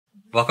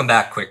Welcome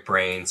back, Kwik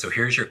Brain. So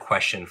here's your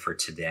question for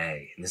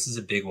today. And this is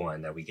a big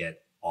one that we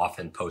get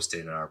often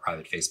posted in our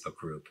private Facebook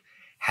group.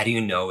 How do you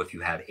know if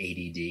you have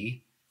ADD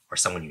or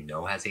someone you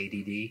know has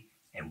ADD?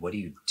 And what do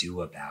you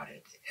do about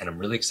it? And I'm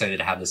really excited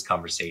to have this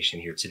conversation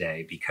here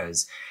today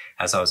because,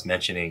 as I was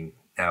mentioning,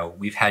 now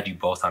we've had you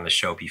both on the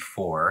show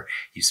before.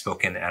 You've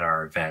spoken at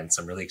our events.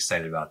 I'm really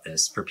excited about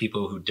this. For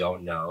people who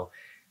don't know,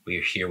 we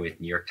are here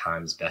with New York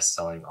Times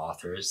bestselling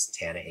authors,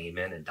 Tana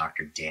and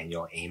Dr.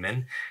 Daniel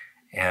Amen.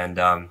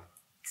 And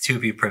two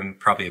of you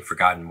probably have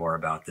forgotten more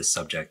about this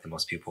subject than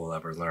most people will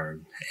ever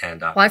learn.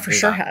 And well, I for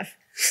sure have.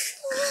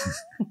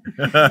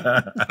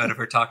 But if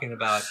we're talking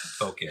about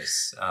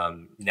focus,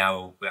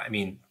 now, I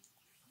mean,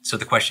 so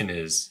the question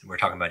is, we're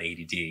talking about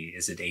ADD.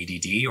 Is it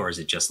ADD or is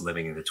it just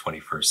living in the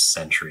 21st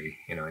century,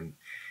 you know,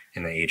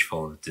 in the age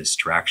full of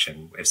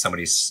distraction? If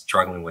somebody's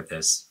struggling with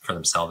this for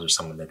themselves or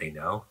someone that they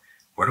know,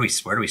 where do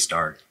we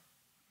start?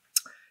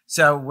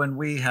 So when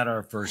we had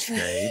our first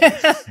date,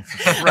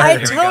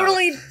 I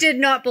totally did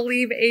not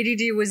believe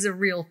ADD was a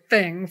real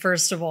thing,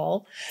 first of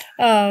all.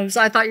 So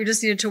I thought you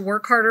just needed to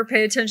work harder,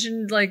 pay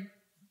attention, like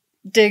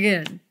dig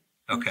in.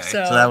 Okay. So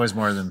that was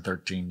more than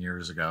 13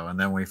 years ago. And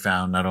then we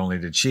found not only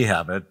did she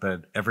have it,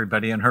 but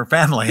everybody in her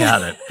family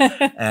had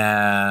it.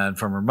 And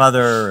from her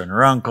mother and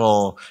her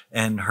uncle,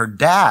 and her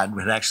dad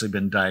had actually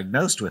been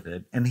diagnosed with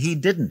it, and he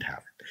didn't have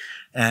it.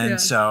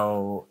 And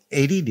so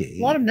ADD a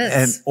lot of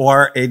myths.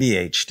 or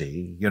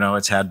ADHD, you know,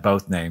 it's had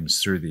both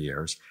names through the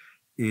years,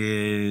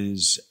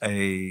 is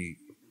a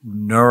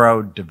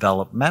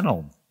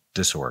neurodevelopmental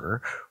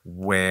disorder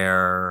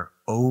where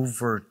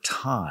over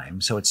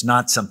time, so it's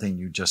not something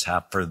you just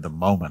have for the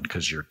moment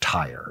because you're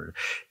tired.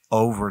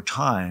 Over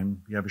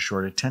time, you have a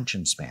short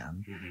attention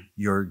span. Mm-hmm.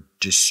 You're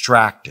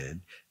distracted.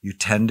 You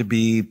tend to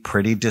be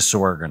pretty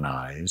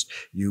disorganized.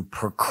 You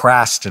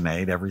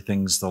procrastinate.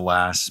 Everything's the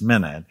last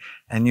minute.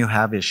 And you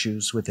have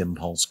issues with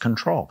impulse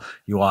control.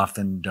 You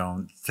often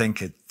don't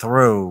think it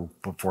through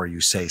before you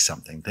say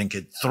something. Think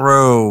it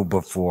through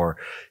before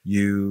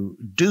you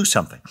do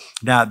something.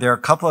 Now, there are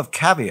a couple of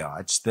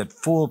caveats that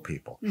fool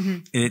people. Mm-hmm.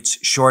 It's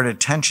short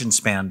attention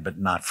span, but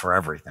not for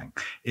everything.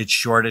 It's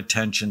short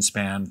attention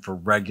span for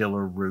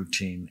regular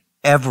routine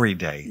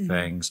everyday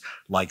things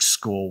like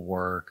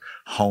schoolwork,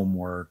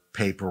 homework,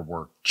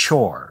 paperwork,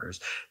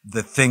 chores,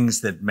 the things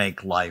that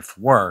make life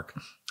work.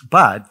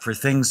 But for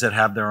things that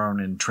have their own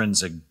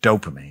intrinsic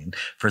dopamine,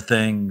 for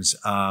things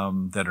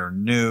that are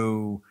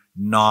new,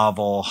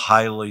 novel,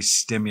 highly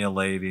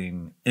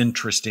stimulating,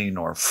 interesting,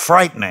 or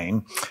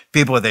frightening,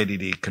 people with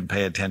ADD can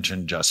pay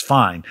attention just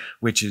fine,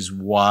 which is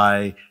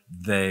why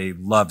they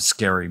love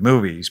scary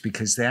movies,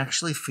 because they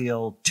actually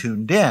feel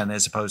tuned in,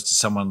 as opposed to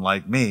someone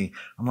like me.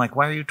 I'm like,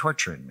 why are you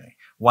torturing me?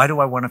 Why do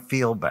I want to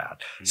feel bad?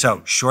 Mm-hmm.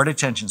 So short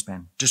attention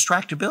span.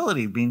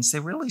 Distractibility means they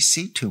really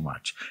see too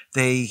much.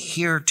 They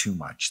hear too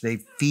much. They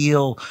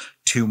feel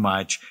too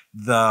much.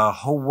 The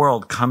whole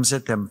world comes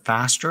at them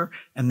faster,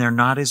 and they're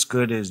not as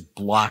good as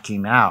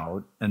blocking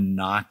out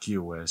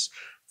innocuous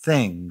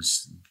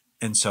things.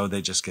 And so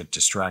they just get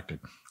distracted.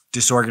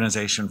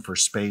 Disorganization for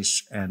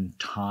space and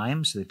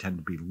time. So they tend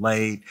to be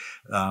late.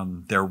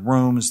 Their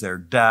rooms, their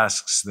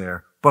desks,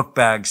 their book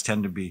bags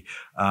tend to be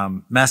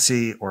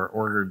messy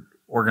or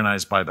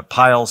organized by the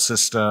pile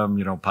system,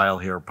 you know, pile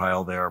here,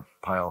 pile there,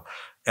 pile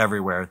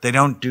everywhere. They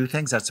don't do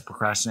things. That's a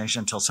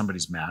procrastination until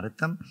somebody's mad at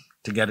them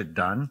to get it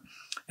done.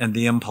 And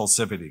the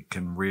impulsivity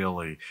can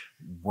really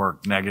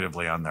work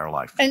negatively on their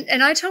life.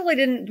 And I totally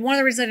didn't, one of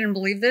the reasons I didn't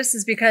believe this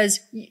is because,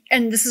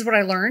 and this is what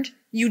I learned,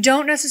 you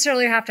don't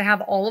necessarily have to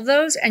have all of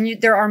those,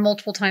 and there are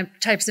multiple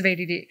types of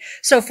ADD.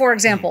 So for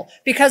example,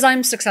 because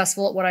I'm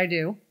successful at what I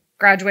do,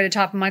 graduated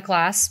top of my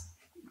class,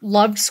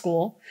 loved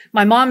school.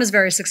 My mom is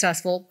very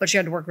successful, but she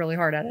had to work really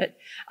hard at it.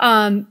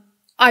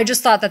 I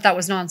just thought that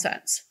was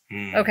nonsense.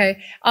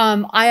 Okay.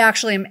 I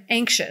actually am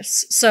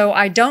anxious, so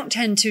I don't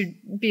tend to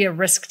be a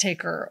risk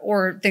taker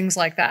or things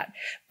like that,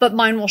 but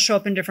mine will show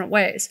up in different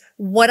ways.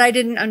 What I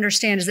didn't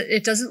understand is that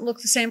it doesn't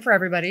look the same for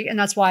everybody. And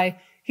that's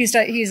why he's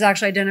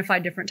actually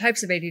identified different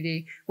types of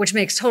ADD, which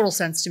makes total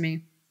sense to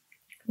me.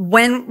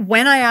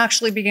 When I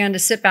actually began to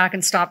sit back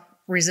and stop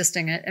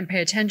resisting it and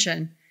pay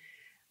attention,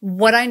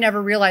 what I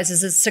never realized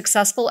is as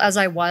successful as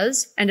I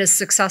was and as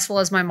successful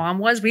as my mom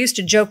was, we used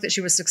to joke that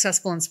she was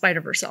successful in spite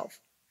of herself.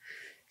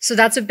 So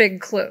that's a big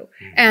clue.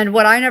 And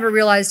what I never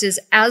realized is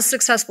as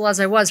successful as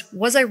I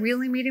was I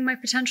really meeting my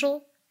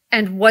potential?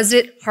 And was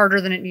it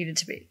harder than it needed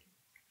to be?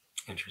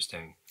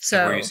 Interesting.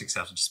 So were you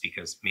successful just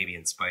because maybe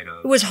in spite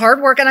of? It was hard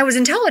work and I was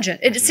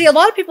intelligent. See, a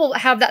lot of people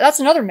have that. That's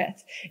another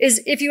myth,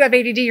 is if you have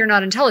ADD, you're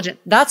not intelligent.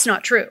 That's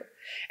not true.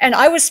 And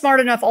I was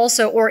smart enough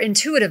also, or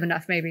intuitive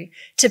enough maybe,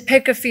 to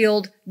pick a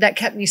field that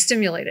kept me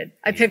stimulated.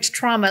 I picked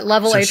trauma,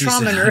 level A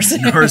trauma nurse.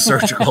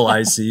 Neurosurgical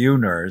ICU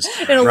nurse.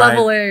 In a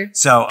level A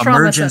So trauma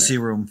emergency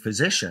center. room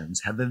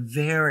physicians have a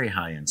very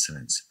high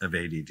incidence of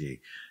ADD.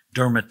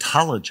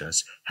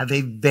 Dermatologists have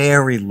a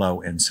very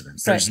low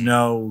incidence. There's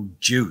no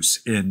juice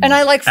in And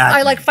I like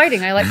acne.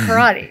 fighting. I like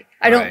karate.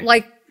 I don't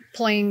like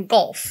playing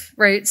golf,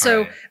 right?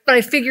 So, Right. but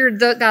I figured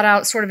that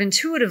out sort of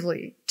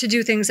intuitively to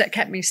do things that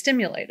kept me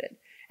stimulated.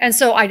 And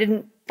so I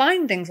didn't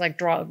find things like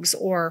drugs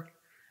or,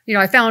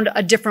 I found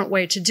a different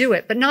way to do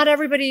it. But not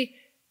everybody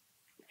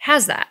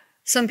has that.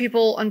 Some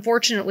people,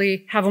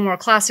 unfortunately, have a more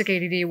classic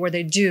ADD where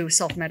they do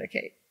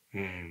self-medicate,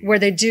 where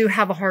they do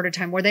have a harder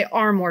time, where they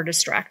are more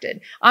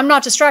distracted. I'm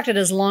not distracted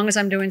as long as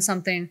I'm doing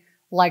something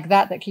like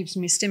that keeps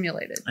me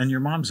stimulated. And your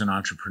mom's an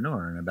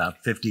entrepreneur, and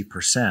about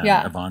 50%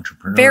 Yeah. of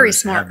entrepreneurs Very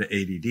smart. have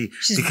ADD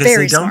She's because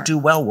very they don't smart. do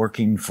well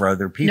working for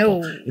other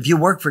people. No. If you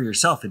work for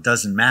yourself, it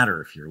doesn't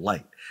matter if you're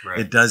late. Right.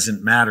 It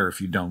doesn't matter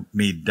if you don't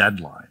meet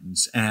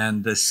deadlines.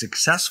 And the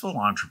successful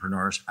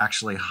entrepreneurs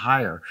actually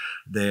hire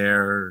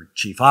their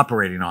chief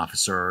operating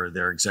officer, or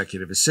their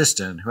executive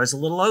assistant, who has a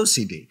little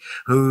OCD,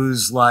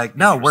 who's like,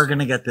 no, we're going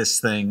to get this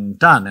thing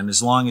done. And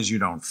as long as you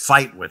don't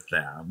fight with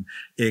them,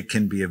 it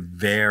can be a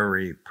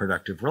very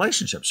productive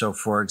relationship. So,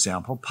 for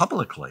example,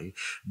 publicly,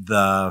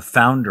 the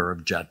founder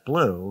of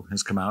JetBlue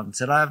has come out and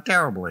said, I have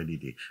terrible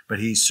ADD, but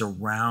he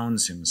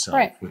surrounds himself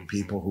Right. with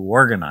people who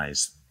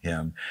organize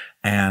him,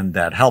 and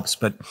that helps.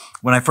 But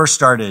when I first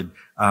started,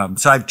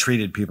 so I've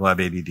treated people who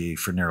have ADD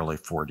for nearly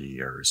 40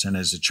 years. And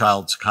as a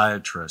child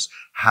psychiatrist,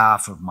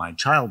 half of my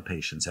child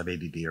patients have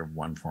ADD of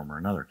one form or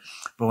another.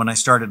 But when I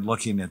started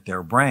looking at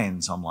their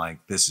brains, I'm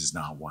like, this is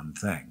not one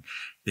thing.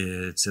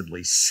 It's at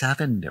least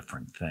 7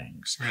 different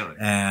things. Really?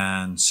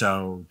 And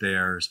so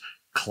there's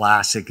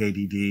classic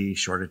ADD,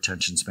 short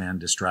attention span,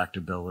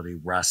 distractibility,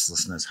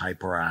 restlessness,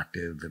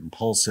 hyperactive,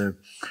 impulsive.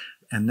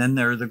 And then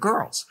there are the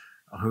girls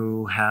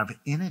who have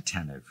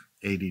inattentive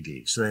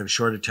ADD. So they have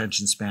short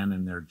attention span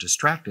and they're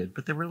distracted,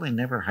 but they're really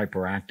never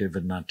hyperactive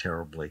and not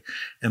terribly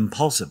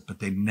impulsive, but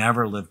they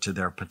never live to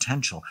their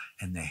potential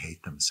and they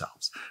hate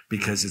themselves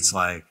because it's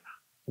like,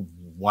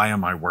 why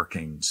am I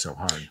working so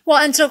hard? Well,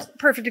 and so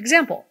perfect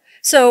example.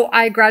 So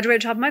I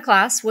graduated top of my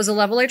class, was a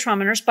level A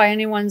trauma nurse by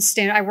anyone's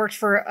standard. I worked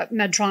for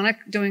Medtronic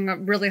doing a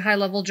really high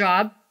level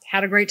job,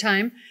 had a great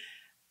time.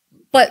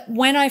 But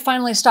when I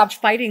finally stopped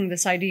fighting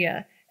this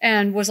idea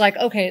and was like,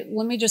 okay,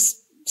 let me just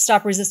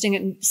stop resisting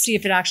it and see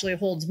if it actually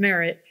holds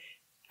merit.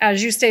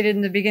 As you stated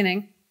in the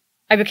beginning,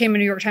 I became a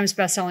New York Times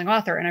bestselling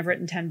author and I've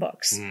written 10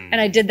 books. And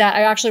I did that.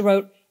 I actually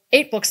wrote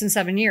 8 books in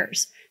 7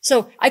 years.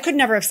 So I could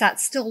never have sat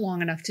still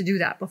long enough to do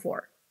that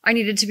before. I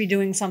needed to be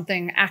doing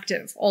something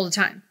active all the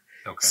time.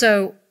 Okay.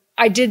 So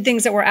I did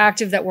things that were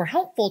active that were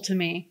helpful to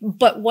me,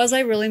 but was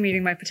I really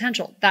meeting my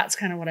potential? That's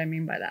kind of what I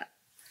mean by that.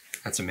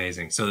 That's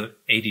amazing. So the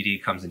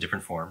ADD comes in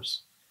different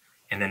forms.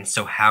 And then,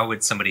 so how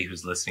would somebody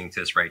who's listening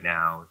to this right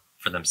now,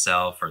 for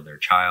themselves or their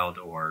child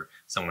or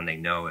someone they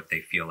know, if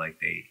they feel like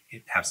they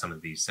have some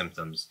of these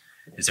symptoms,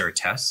 is there a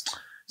test?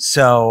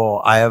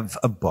 So I have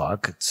a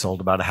book. It sold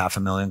about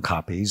 500,000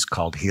 copies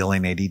called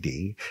Healing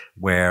ADD,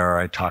 where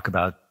I talk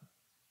about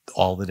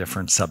all the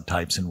different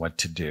subtypes and what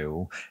to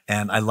do.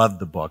 And I love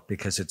the book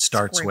because it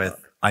starts with,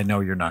 I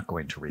know you're not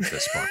going to read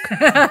this book.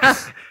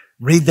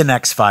 Read the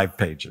next 5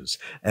 pages.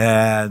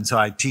 And so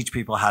I teach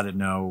people how to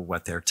know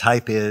what their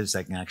type is.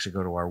 They can actually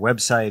go to our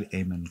website,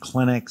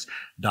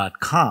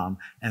 amenclinics.com,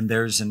 and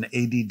there's an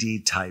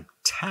ADD type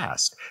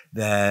test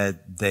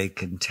that they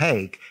can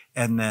take.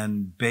 And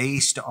then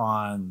based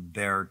on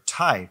their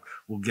type,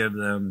 we'll give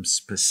them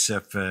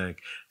specific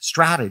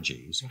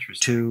strategies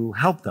to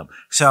help them.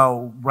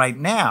 So right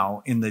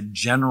now in the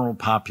general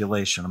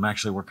population, I'm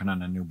actually working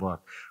on a new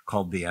book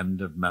called The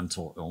End of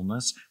Mental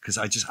Illness, because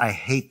I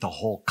hate the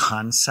whole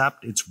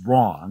concept. It's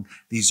wrong.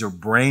 These are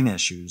brain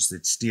issues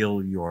that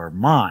steal your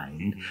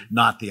mind,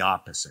 not the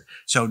opposite.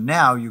 So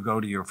now you go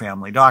to your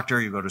family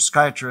doctor, you go to a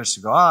psychiatrist,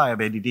 you go, I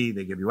have ADD.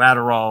 They give you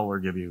Adderall or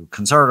give you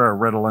Concerta or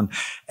Ritalin.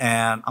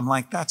 And I'm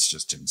like, that's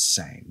just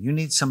insane. You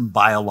need some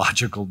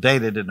biological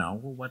data to know,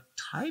 well, what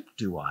type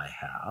do I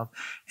have?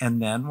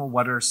 And then, well,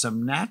 what are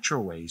some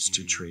natural ways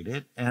to treat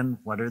it? And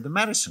what are the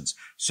medicines?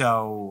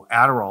 So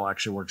Adderall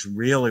actually works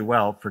really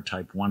well for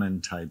type 1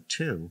 and type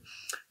 2,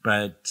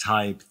 but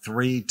type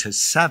 3 to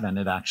 7,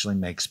 it actually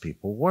makes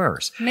people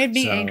worse. Made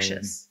me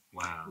anxious.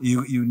 Wow.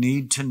 You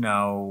need to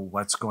know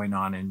what's going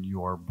on in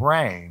your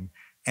brain.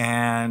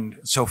 And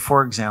so,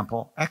 for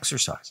example,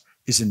 exercise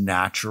is a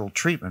natural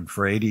treatment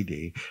for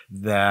ADD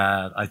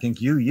that I think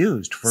you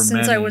used for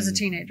since I was a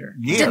teenager.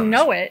 years. Didn't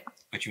know it.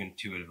 But you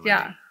intuitively.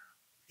 Yeah.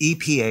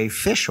 EPA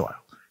fish oil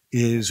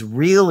is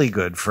really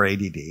good for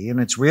ADD and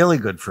it's really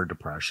good for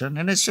depression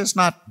and it's just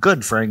not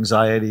good for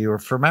anxiety or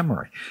for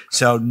memory.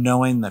 So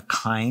knowing the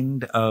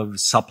kind of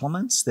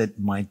supplements that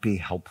might be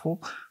helpful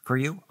for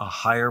you, a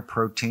higher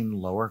protein,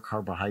 lower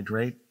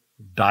carbohydrate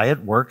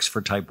diet works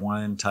for type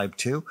 1 and type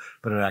 2,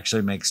 but it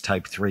actually makes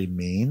type 3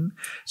 mean.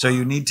 So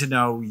you need to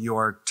know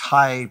your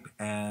type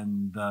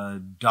and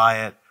the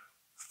diet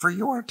for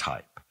your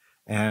type.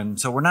 And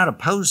so we're not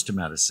opposed to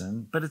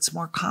medicine, but it's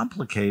more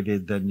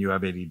complicated than you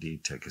have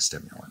ADD, take a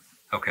stimulant.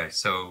 Okay,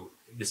 so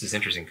this is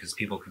interesting because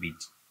people could be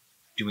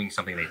doing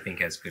something they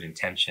think has good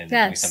intention,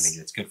 Yes. doing something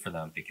that's good for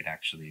them. They could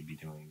actually be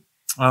doing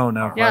Oh,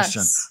 no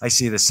question. Yes. I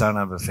see the son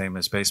of a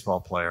famous baseball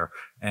player.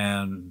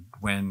 And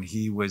when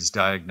he was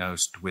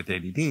diagnosed with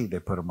ADD, they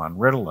put him on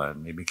Ritalin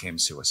and he became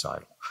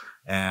suicidal.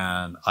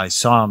 And I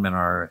saw him in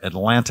our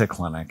Atlanta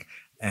clinic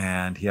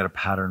and he had a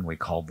pattern we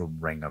called the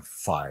ring of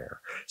fire.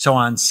 So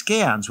on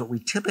scans, what we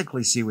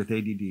typically see with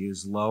ADD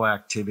is low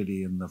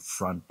activity in the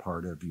front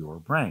part of your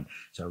brain.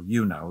 So,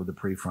 you know, the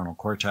prefrontal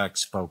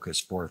cortex, focus,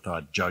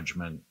 forethought,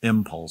 judgment,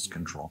 impulse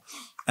control.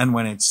 And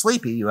when it's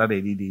sleepy, you have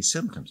ADD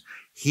symptoms.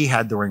 He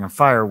had the ring of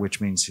fire, which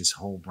means his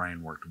whole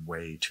brain worked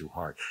way too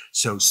hard.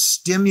 So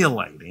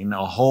stimulating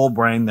a whole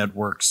brain that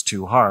works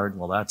too hard,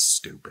 well, that's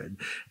stupid.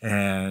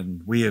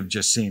 And we have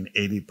just seen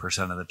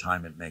 80% of the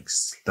time it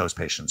makes those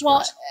patients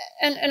worse.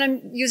 And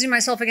I'm using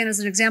myself again as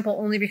an example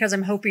only because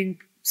I'm hoping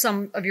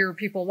some of your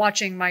people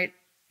watching might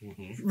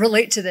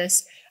relate to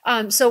this.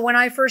 So when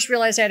I first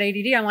realized I had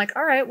ADD, I'm like,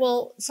 all right,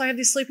 well, so I have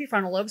these sleepy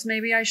frontal lobes.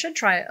 Maybe I should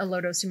try a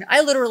low dose stimulant.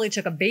 I literally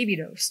took a baby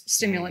dose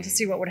stimulant to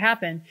see what would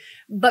happen.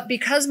 But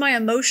because my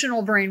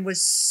emotional brain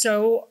was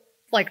so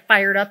like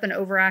fired up and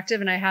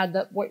overactive, and I had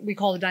what we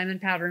call the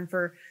diamond pattern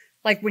for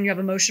like when you have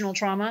emotional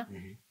trauma,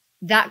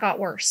 that got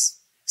worse.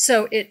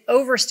 So it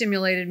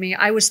overstimulated me.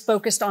 I was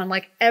focused on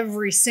like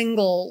every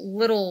single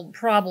little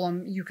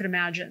problem you could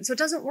imagine. So it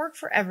doesn't work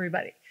for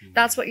everybody.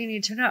 That's what you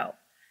need to know.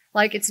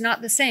 Like, it's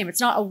not the same.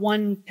 It's not a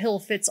one pill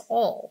fits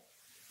all.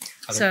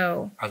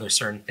 Are there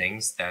certain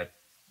things that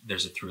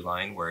there's a through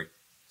line where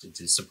it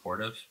is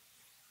supportive,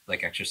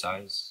 like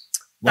exercise?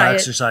 Well, Diet.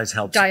 Exercise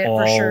helps Diet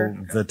for all sure.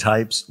 the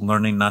types,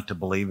 learning not to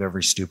believe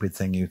every stupid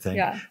thing you think.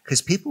 Yeah.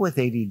 Because people with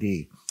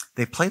ADD,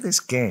 they play this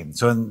game.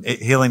 So in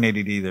Healing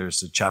ADD,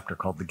 there's a chapter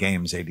called The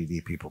Games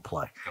ADD People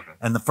Play. Okay.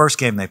 And the first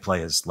game they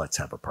play is Let's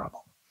Have a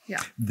Problem.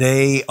 Yeah.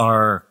 They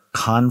are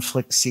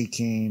conflict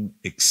seeking,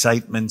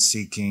 excitement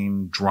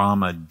seeking,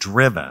 drama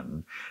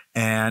driven.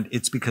 And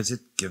it's because it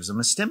gives them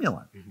a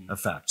stimulant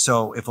effect.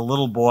 So if a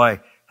little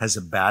boy has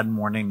a bad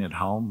morning at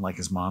home, like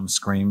his mom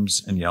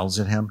screams and yells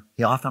at him,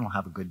 he often will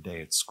have a good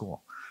day at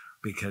school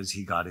because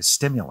he got his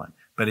stimulant.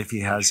 But if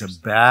he has a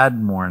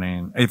bad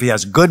morning, if he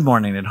has a good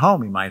morning at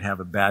home, he might have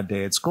a bad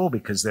day at school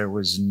because there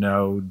was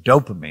no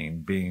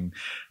dopamine being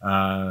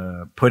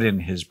put in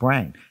his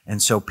brain. And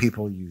so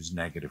people use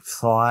negative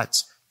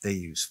thoughts. They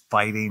use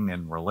fighting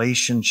in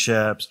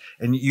relationships.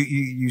 And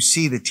you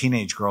see the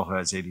teenage girl who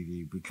has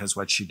ADD because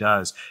what she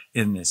does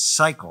in this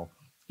cycle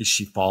is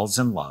she falls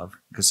in love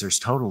because there's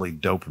totally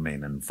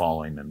dopamine in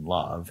falling in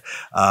love.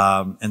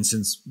 And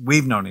since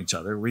we've known each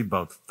other, we've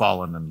both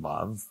fallen in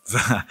love.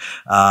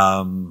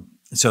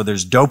 So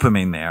there's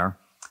dopamine there.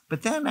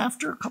 But then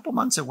after a couple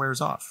months, it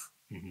wears off.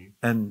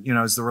 And, you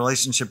know, as the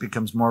relationship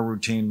becomes more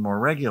routine, more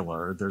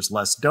regular, there's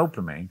less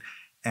dopamine.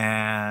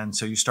 And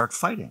so you start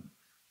fighting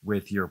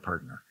with your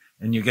partner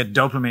and you get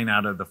dopamine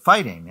out of the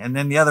fighting. And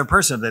then the other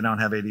person, if they don't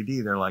have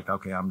ADD, they're like,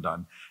 okay, I'm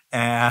done.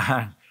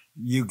 And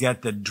you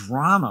get the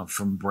drama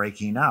from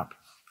breaking up.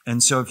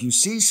 And so if you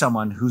see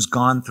someone who's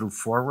gone through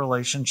 4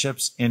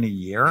 relationships in a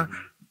year,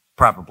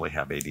 probably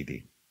have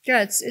ADD.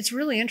 Yeah, it's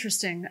really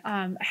interesting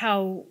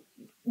how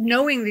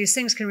knowing these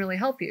things can really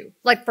help you.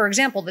 Like, for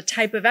example, the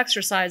type of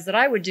exercise that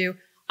I would do,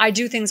 I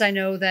do things I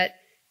know that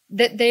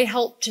they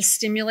help to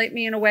stimulate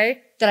me in a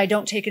way that I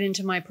don't take it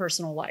into my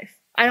personal life.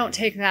 I don't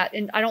take that,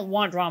 and I don't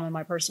want drama in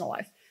my personal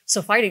life.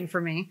 So fighting for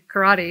me,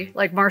 karate,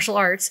 like martial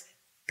arts,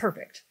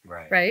 perfect,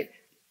 right?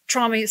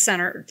 Trauma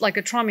center, like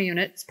a trauma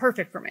unit, it's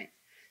perfect for me.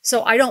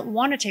 So I don't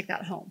want to take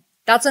that home.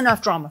 That's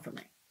enough drama for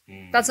me.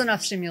 That's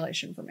enough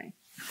stimulation for me.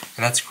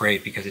 And that's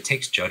great because it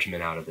takes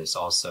judgment out of this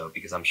also,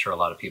 because I'm sure a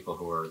lot of people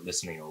who are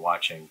listening or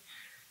watching,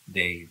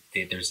 they're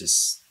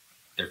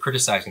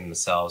criticizing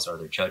themselves or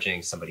they're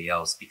judging somebody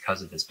else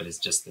because of this, but it's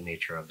just the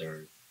nature of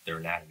their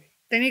anatomy.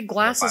 They need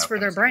glasses for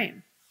their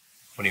brain.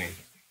 What do you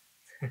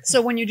mean?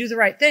 So when you do the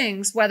right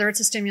things, whether it's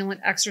a stimulant,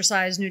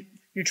 exercise,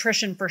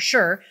 nutrition for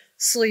sure,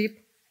 sleep,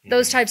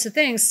 those types of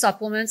things,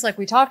 supplements like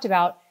we talked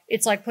about,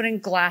 it's like putting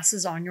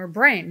glasses on your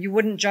brain. You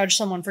wouldn't judge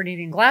someone for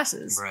needing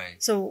glasses. Right.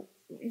 So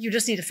you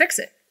just need to fix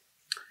it.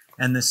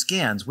 And the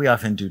scans, we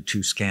often do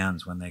 2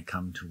 scans when they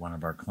come to one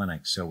of our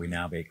clinics. So we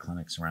now have 8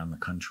 clinics around the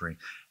country.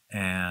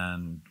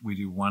 And we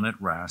do one at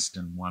rest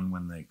and one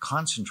when they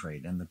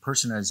concentrate. And the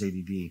person has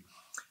ADD.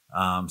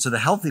 So the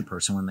healthy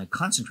person, when they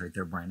concentrate,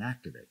 their brain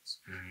activates.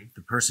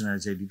 The person who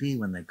has ADD,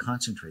 when they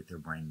concentrate, their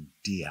brain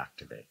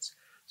deactivates.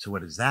 So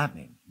what does that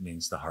mean? It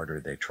means the harder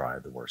they try,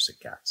 the worse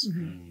it gets.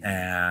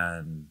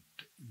 And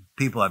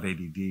people have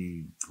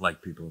ADD,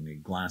 like people who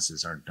need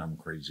glasses, aren't dumb,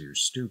 crazy, or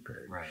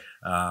stupid.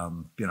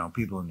 You know,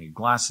 people who need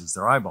glasses,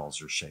 their eyeballs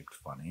are shaped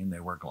funny, and they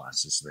wear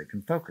glasses so they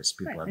can focus.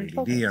 People who have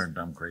ADD aren't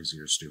dumb, crazy,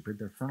 or stupid.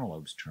 Their frontal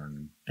lobes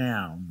turn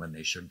down when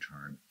they should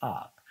turn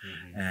up.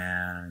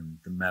 And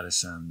the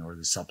medicine or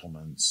the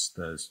supplements,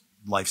 the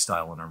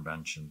lifestyle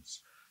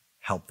interventions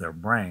help their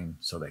brain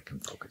so they can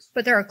focus.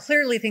 But there are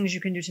clearly things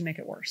you can do to make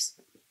it worse.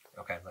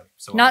 Okay.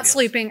 So not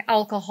sleeping,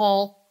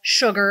 alcohol,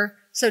 sugar.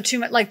 So too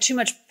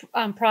much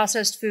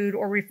processed food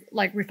or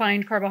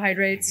refined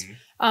carbohydrates,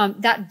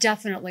 that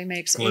definitely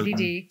makes Gluten.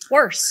 ADD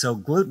worse. So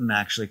gluten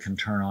actually can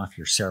turn off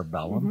your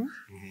cerebellum.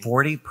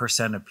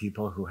 40% of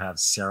people who have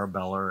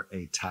cerebellar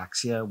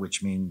ataxia,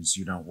 which means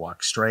you don't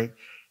walk straight,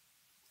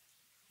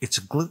 it's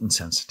a gluten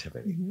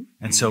sensitivity.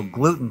 And so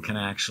gluten can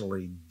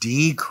actually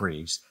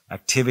decrease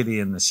activity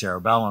in the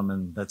cerebellum.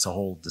 And that's a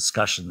whole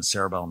discussion. The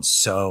cerebellum is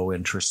so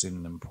interesting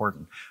and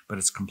important, but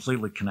it's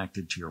completely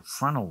connected to your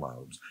frontal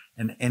lobes.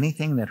 And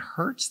anything that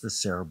hurts the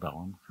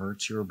cerebellum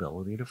hurts your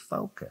ability to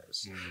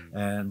focus.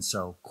 And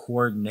so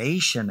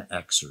coordination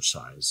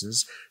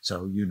exercises,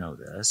 so you know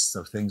this,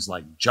 so things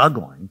like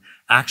juggling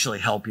actually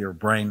help your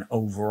brain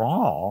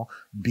overall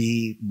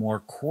be more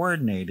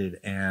coordinated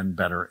and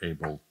better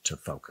able to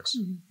focus.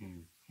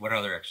 What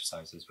other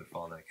exercises would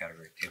fall in that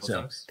category? Table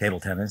tennis? Table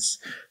tennis,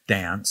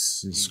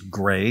 dance is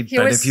great. He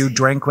But always- if you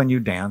drink when you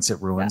dance,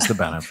 it ruins the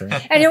benefit.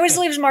 And he always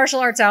leaves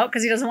martial arts out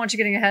because he doesn't want you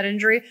getting a head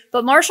injury.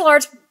 But martial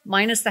arts,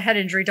 minus the head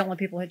injury, don't let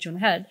people hit you in the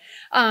head.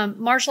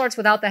 Martial arts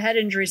without the head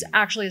injuries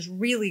actually is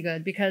really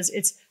good because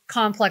it's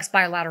complex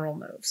bilateral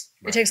moves.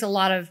 It takes a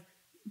lot of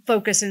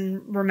focus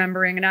and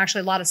remembering. And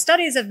actually a lot of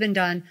studies have been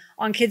done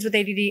on kids with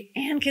ADD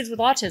and kids with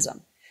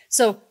autism.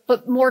 So,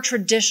 but more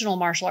traditional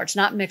martial arts,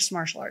 not mixed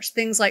martial arts,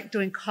 things like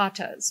doing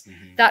katas,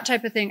 that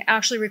type of thing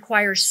actually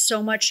requires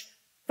so much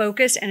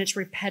focus and it's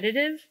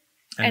repetitive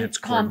and it's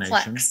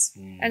complex.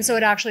 And so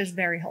it actually is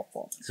very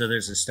helpful. So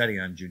there's a study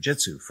on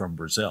jiu-jitsu from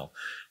Brazil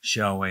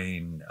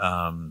showing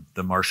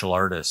the martial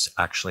artists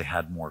actually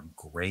had more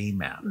gray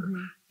matter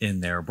in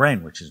their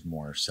brain, which is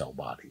more cell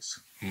bodies.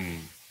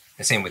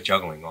 The same with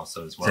juggling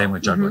also as well. Same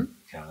with juggling.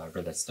 Yeah, I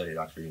read that study at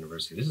Oxford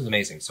University. This is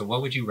amazing. So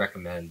what would you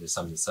recommend, to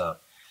sum this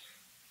up,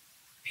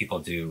 people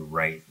do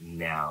right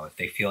now if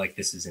they feel like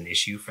this is an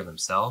issue for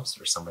themselves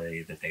or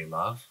somebody that they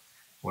love?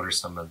 What are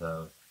some of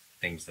the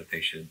things that they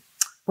should?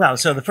 Well,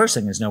 so the first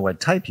thing is know what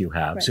type you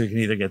have. Right. So you can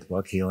either get the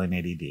book Healing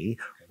ADD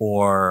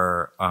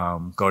or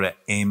go to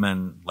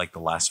Amen, like the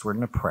last word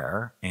in a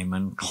prayer,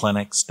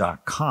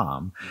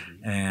 amenclinics.com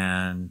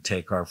and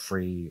take our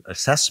free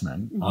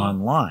assessment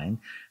online.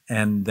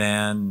 And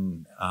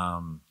then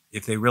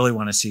if they really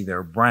want to see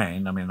their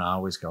brain, I mean, I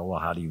always go, well,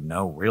 how do you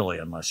know really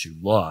unless you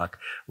look?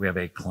 We have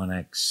 8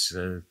 clinics,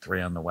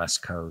 3 on the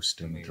West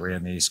Coast and 3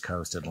 on the East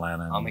Coast,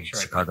 Atlanta and I'll make sure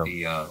Chicago. I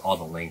put all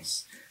the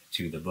links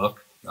to the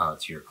book,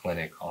 to your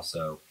clinic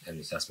also, and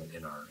the assessment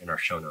in our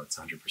show notes,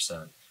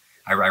 100%.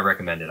 I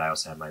recommend it. I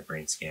also have my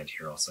brain scanned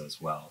here also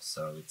as well.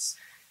 So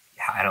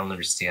I don't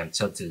understand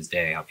till to this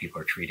day how people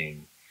are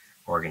treating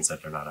organs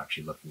that they're not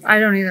actually looking at.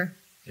 I don't either.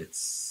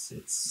 It's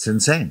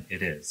insane.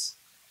 It is.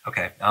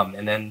 Okay.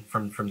 And then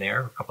from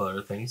there, a couple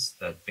other things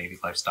that maybe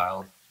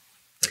lifestyle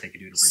that they could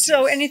do to reduce.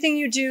 So anything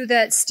you do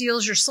that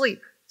steals your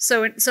sleep.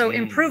 So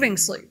improving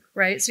sleep,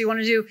 right? So you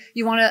want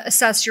to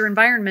assess your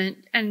environment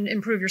and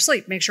improve your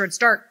sleep. Make sure it's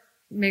dark.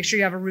 Make sure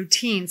you have a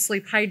routine.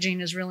 Sleep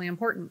hygiene is really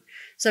important.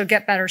 So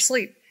get better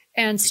sleep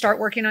and start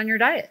working on your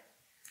diet.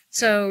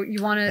 So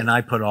you want to. And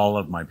I put all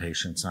of my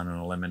patients on an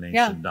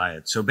elimination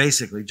diet. So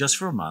basically, just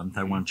for a month,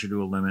 I want you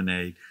to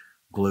eliminate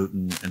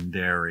gluten and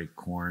dairy,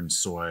 corn,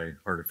 soy,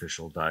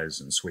 artificial dyes,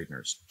 and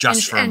sweeteners,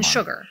 just for a month. And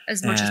sugar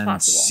as much as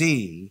possible.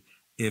 See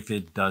if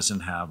it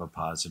doesn't have a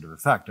positive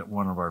effect.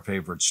 One of our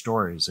favorite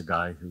stories, a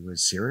guy who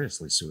was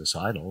seriously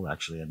suicidal,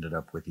 actually ended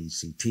up with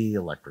ECT,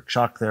 electric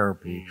shock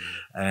therapy,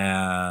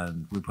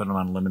 and we put him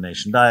on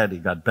elimination diet. He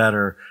got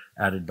better,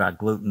 added back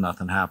gluten,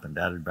 nothing happened.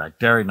 Added back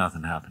dairy,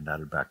 nothing happened.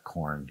 Added back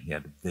corn. He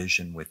had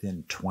vision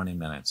within 20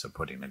 minutes of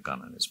putting a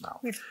gun in his mouth.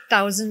 We have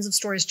thousands of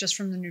stories just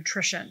from the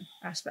nutrition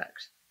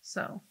aspect.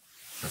 So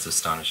that's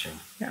astonishing.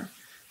 Yeah.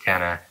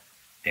 Tana,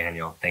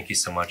 Daniel, thank you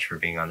so much for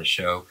being on the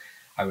show.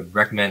 I would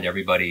recommend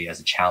everybody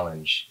as a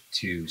challenge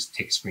to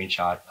take a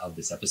screenshot of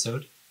this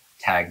episode,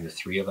 tag the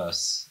 3 of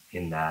us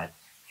in that,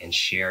 and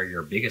share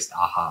your biggest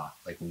aha,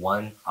 like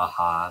one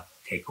aha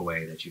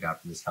takeaway that you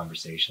got from this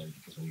conversation.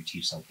 Because when you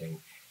teach something,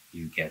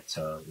 you get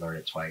to learn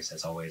it twice.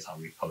 As always, I'll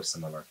repost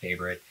some of our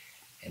favorite,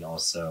 and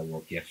also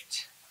we'll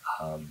gift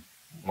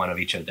one of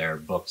each of their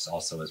books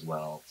also as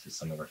well to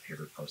some of our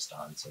favorite posts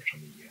on social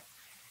media.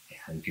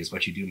 And because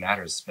what you do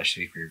matters,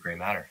 especially for your gray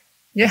matter.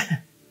 yeah.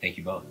 Thank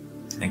you both.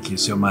 Thank you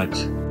so much.